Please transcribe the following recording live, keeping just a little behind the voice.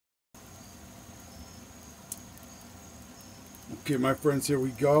Okay, my friends, here we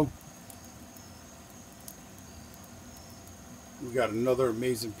go. We got another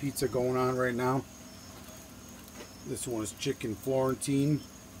amazing pizza going on right now. This one is chicken Florentine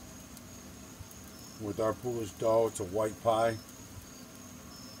with our Polish dough. It's a white pie,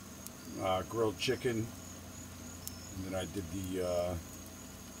 grilled chicken, and then I did the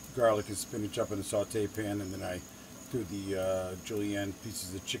garlic and spinach up in the saute pan, and then I threw the julienne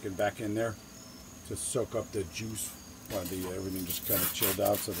pieces of chicken back in there to soak up the juice while everything just kind of chilled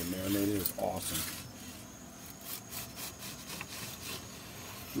out, so the marinated is awesome.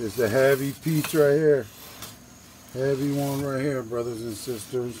 There's the heavy piece right here. Heavy one right here, brothers and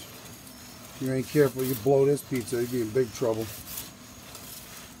sisters. If you ain't careful, you blow this pizza, you'd be in big trouble.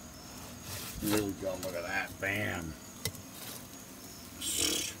 There we go, look at that, bam.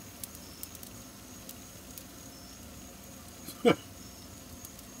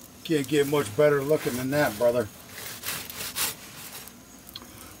 Can't get much better looking than that, brother.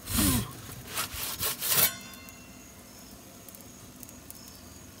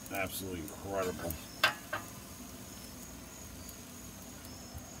 Absolutely incredible.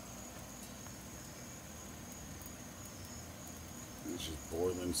 It's just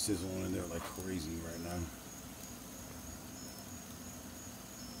boiling, sizzling in there like crazy right now.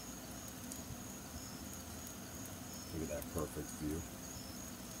 Look at that perfect view.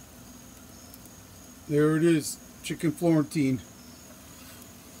 There it is, chicken Florentine.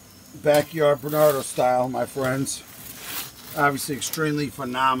 Backyard Bernardo style, my friends. Obviously extremely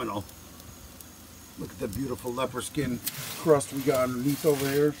phenomenal. Look at the beautiful leopard skin crust we got underneath over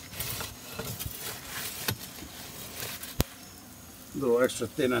here. A little extra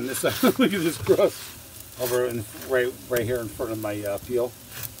thin on this side. Look at this crust over in, right here in front of my peel.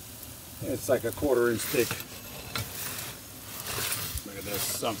 It's like a 1/4 inch thick. Look at this,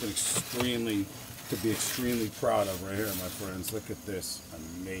 something extremely to be extremely proud of right here, my friends. Look at this,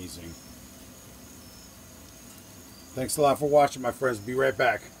 amazing. Thanks a lot for watching, my friends. Be right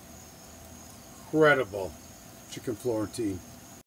back. Incredible chicken Florentine.